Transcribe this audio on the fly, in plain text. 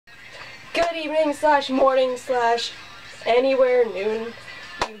Good evening slash morning slash anywhere noon,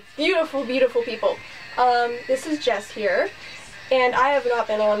 you beautiful, beautiful people. This is Jess here, and I have not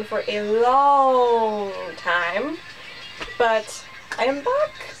been on for a long time, but I am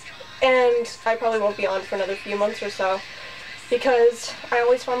back, and I probably won't be on for another few months or so, because I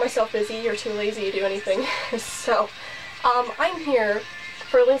always find myself busy or too lazy to do anything. So, I'm here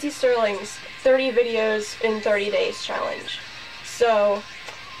for Lindsey Stirling's 30 videos in 30 days challenge. So,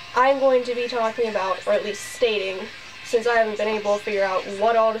 I'm going to be talking about, or at least stating, since I haven't been able to figure out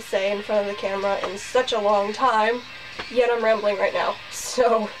what all to say in front of the camera in such a long time, yet I'm rambling right now.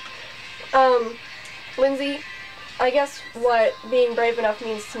 So, Lindsey, I guess what being brave enough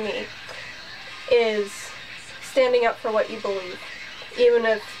means to me is standing up for what you believe, even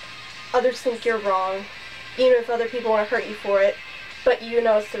if others think you're wrong, even if other people want to hurt you for it, but you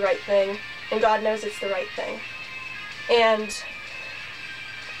know it's the right thing, and God knows it's the right thing. And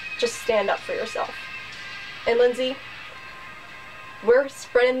just stand up for yourself. And Lindsey, we're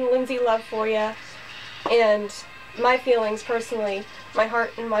spreading the Lindsey love for you, and my feelings personally, my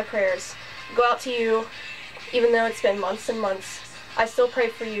heart and my prayers go out to you, even though it's been months and months. I still pray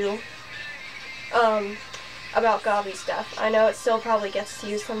for you about Gobby's death. I know it still probably gets to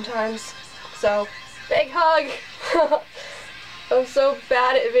you sometimes, so big hug. I'm so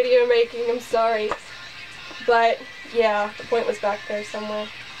bad at video making, I'm sorry. But yeah, the point was back there somewhere.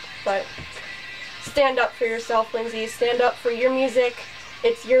 But stand up for yourself, Lindsey. Stand up for your music.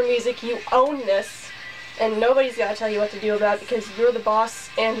 It's your music. You own this. And nobody's got to tell you what to do about it because you're the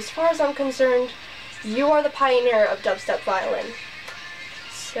boss. And as far as I'm concerned, you are the pioneer of dubstep violin.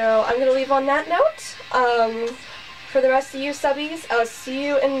 So I'm going to leave on that note. For the rest of you subbies, I'll see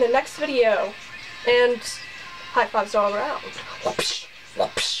you in the next video. And high fives all around. Whoopsh,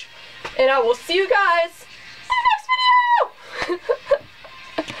 whoopsh. And I will see you guys in the next video!